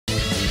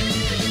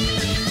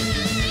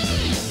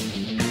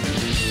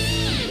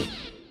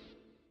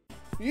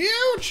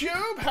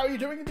YouTube, how are you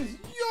doing? It is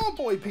your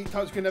boy Pete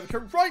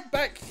Timescreen right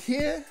back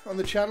here on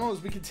the channel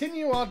as we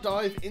continue our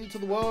dive into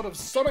the world of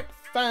Sonic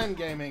fan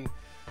gaming.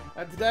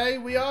 And today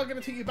we are going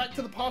to take you back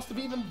to the past of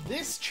even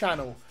this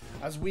channel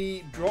as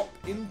we drop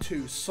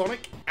into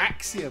Sonic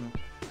Axiom.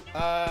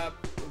 A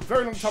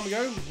very long time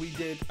ago we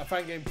did a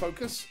fan game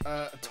focus,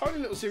 a tiny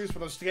little series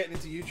for us to get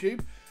into YouTube.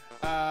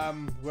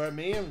 Where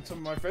me and some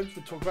of my friends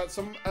would talk about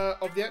some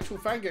of the actual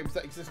fan games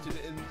that existed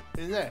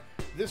in there.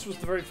 This was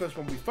the very first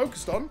one we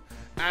focused on,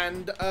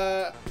 and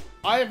I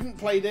haven't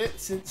played it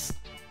since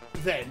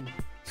then.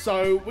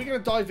 So we're going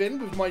to dive in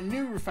with my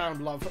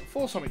newfound love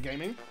for Sonic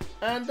gaming,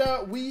 and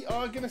we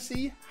are going to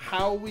see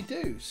how we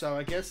do. So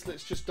I guess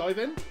let's just dive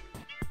in,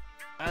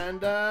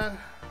 and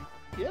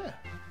yeah.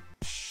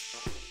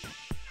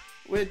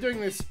 We're doing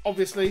this,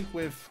 obviously,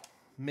 with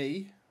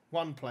me,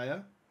 one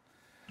player.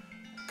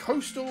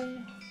 Coastal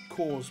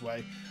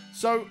Causeway.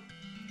 So,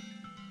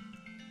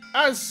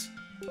 as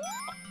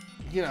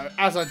you know,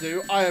 as I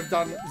do, I have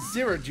done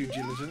zero due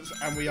diligence,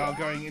 and we are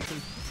going into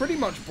pretty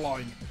much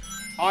blind.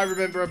 I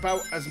remember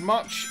about as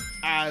much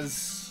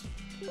as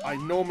I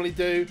normally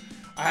do.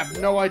 I have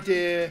no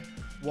idea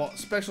what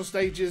special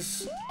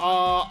stages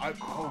are.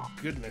 Oh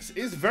goodness,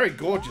 it's very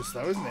gorgeous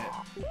though, isn't it?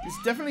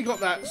 It's definitely got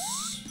that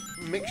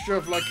mixture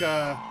of like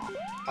a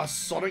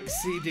Sonic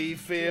CD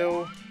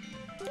feel.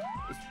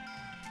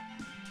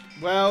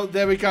 Well,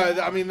 there we go.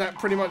 I mean, that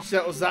pretty much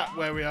settles that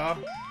where we are.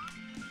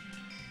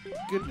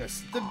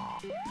 Goodness.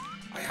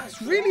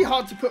 It's really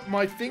hard to put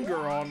my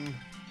finger on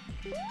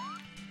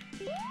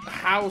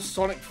how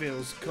Sonic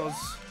feels,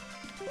 because...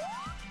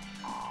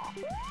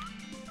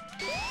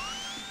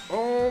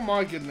 Oh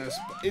my goodness.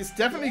 It's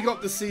definitely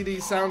got the CD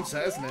sound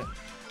set, isn't it?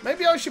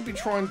 Maybe I should be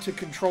trying to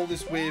control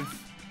this with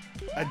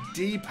a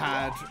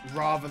D-pad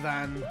rather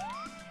than...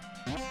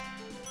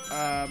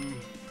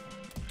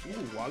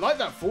 Ooh, I like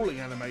that falling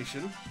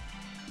animation.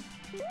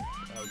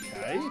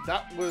 Okay,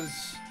 that was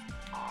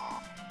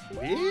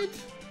weird.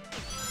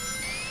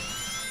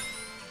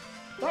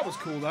 That was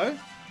cool though.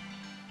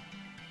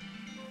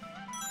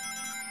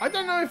 I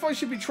don't know if I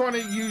should be trying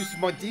to use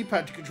my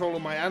D-pad to control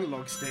on my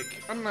analog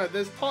stick. I don't know,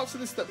 there's parts of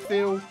this that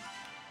feel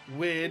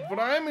weird, but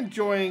I am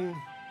enjoying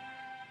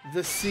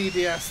the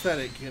CD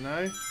aesthetic, you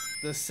know?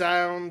 The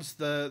sounds,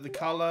 the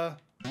colour.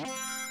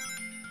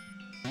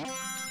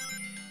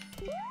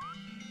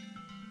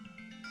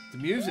 The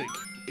music,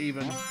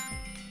 even.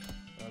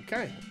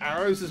 Okay,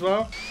 arrows as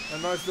well. A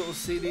nice little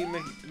CD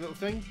little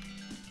thing.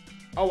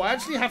 Oh, I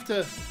actually have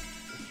to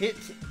hit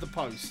the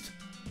post.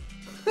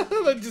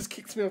 That just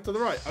kicks me off to the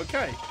right.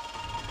 Okay.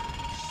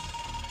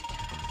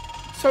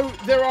 So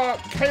there are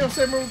Chaos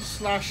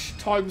Emeralds /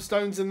 Time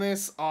Stones in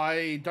this.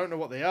 I don't know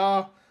what they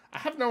are. I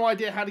have no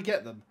idea how to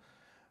get them.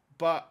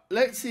 But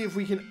let's see if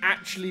we can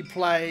actually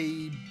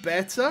play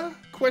better?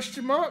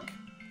 Question mark.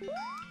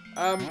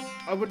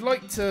 I would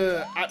like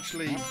to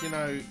actually, you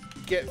know,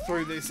 get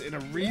through this in a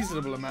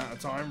reasonable amount of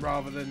time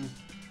rather than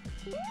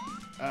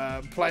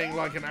playing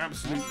like an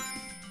absolute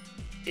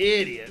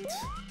idiot.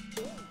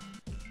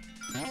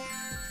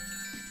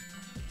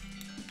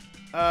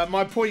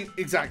 My point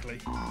exactly.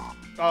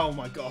 Oh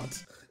my god.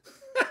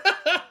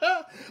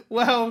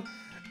 Well,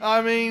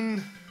 I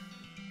mean,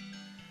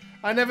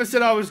 I never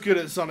said I was good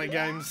at Sonic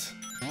games.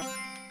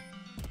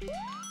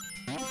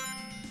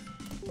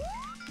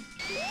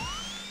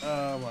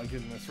 Oh my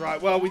goodness.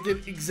 Right, well, we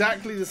did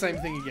exactly the same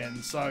thing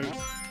again, so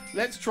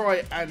let's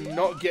try and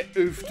not get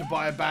oofed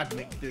by a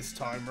badnik this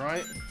time,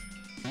 right?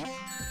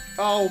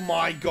 Oh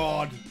my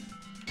god.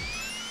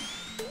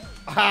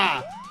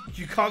 Aha!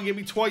 You can't get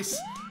me twice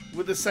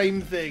with the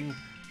same thing.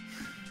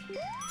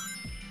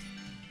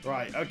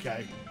 Right,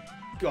 okay.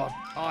 God,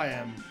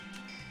 I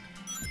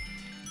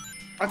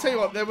tell you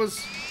what, there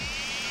was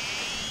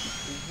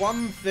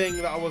one thing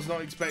that I was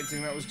not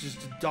expecting, that was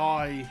just to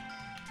die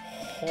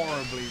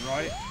horribly,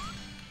 right?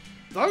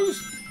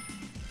 Those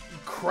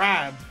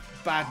crab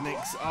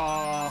badniks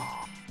are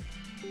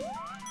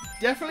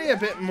definitely a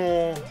bit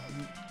more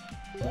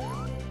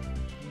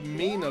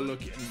meaner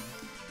looking.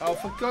 Oh,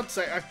 for God's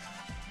sake, I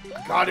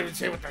can't even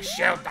see what the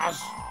shell does.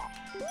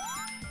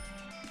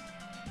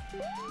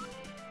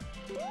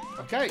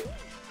 Okay.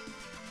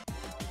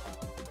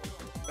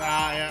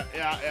 Ah, yeah,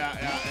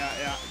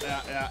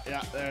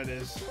 there it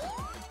is.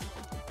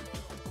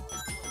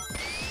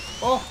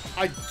 Oh,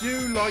 I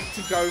do like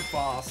to go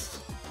fast.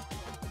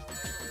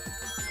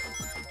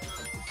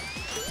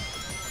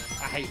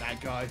 I hate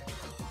that guy.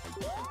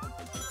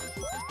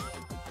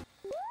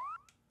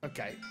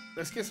 Okay,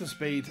 let's get some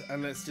speed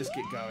and let's just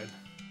get going.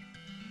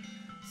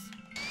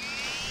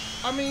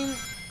 I mean,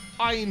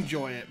 I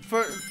enjoy it.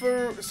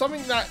 For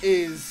something that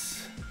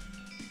is,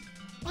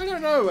 I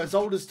don't know, as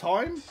old as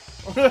time?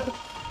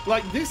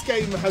 Like, this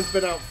game has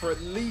been out for at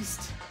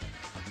least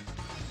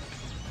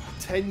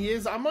 10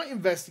 years. I might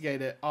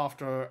investigate it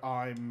after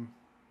I'm,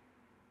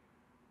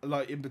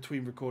 like, in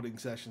between recording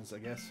sessions, I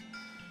guess.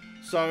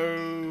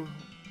 So,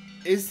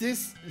 is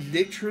this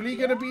literally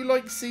going to be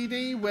like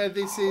CD, where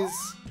this is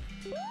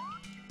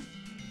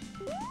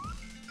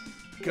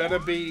going to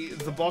be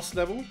the boss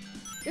level?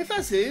 If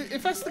that's it,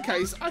 if that's the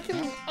case, I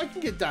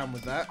can get down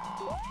with that.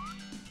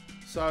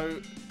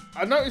 So,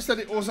 I noticed that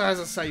it also has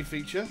a save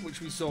feature, which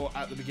we saw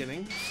at the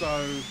beginning.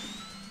 So,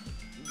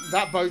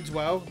 that bodes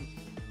well.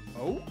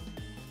 Oh.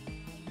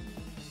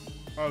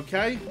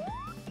 Okay.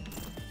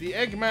 The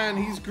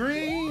Eggman, he's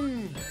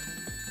green.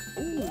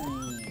 Ooh,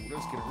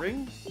 let's get a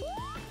ring.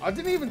 I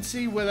didn't even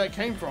see where that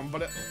came from,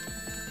 but it...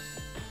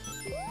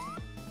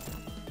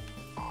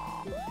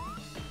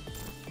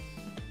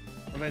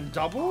 And then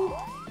double?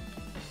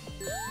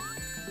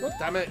 God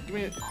damn it, give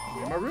me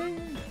my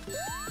ring.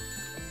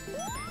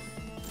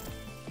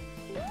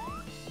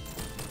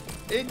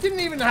 It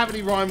didn't even have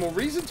any rhyme or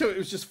reason to it. It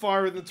was just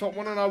fire in the top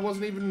one, and I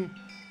wasn't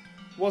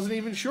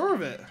even sure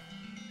of it.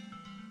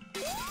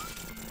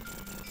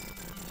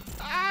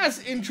 Ah, it's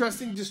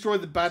interesting. Destroy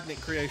the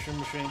Badnik creation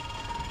machine.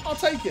 I'll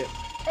take it.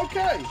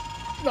 Okay,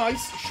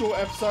 nice short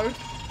episode.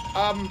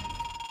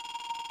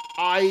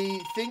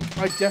 I think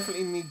I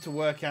definitely need to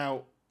work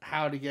out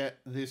how to get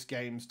this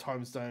game's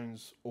time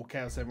stones or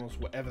chaos emeralds,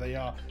 whatever they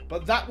are.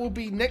 But that will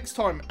be next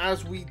time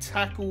as we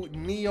tackle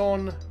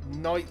Neon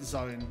Night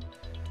Zone.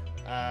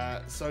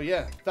 So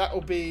yeah,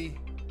 that'll be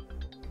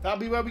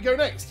where we go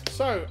next.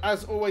 So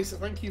as always,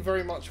 thank you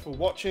very much for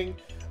watching.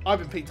 I've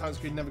been Pete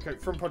Timescreen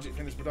Nevercoat from Project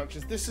Fitness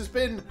Productions. This has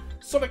been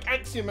Sonic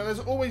Axiom, and as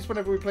always,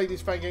 whenever we play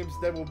these fan games,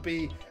 there will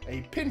be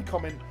a pinned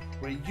comment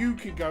where you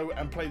can go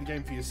and play the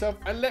game for yourself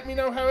and let me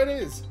know how it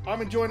is.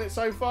 I'm enjoying it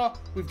so far.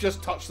 We've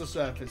just touched the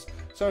surface.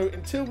 So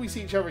until we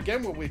see each other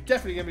again, well, we're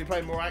definitely going to be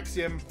playing more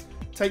Axiom.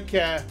 Take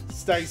care,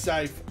 stay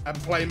safe, and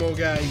play more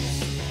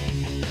games.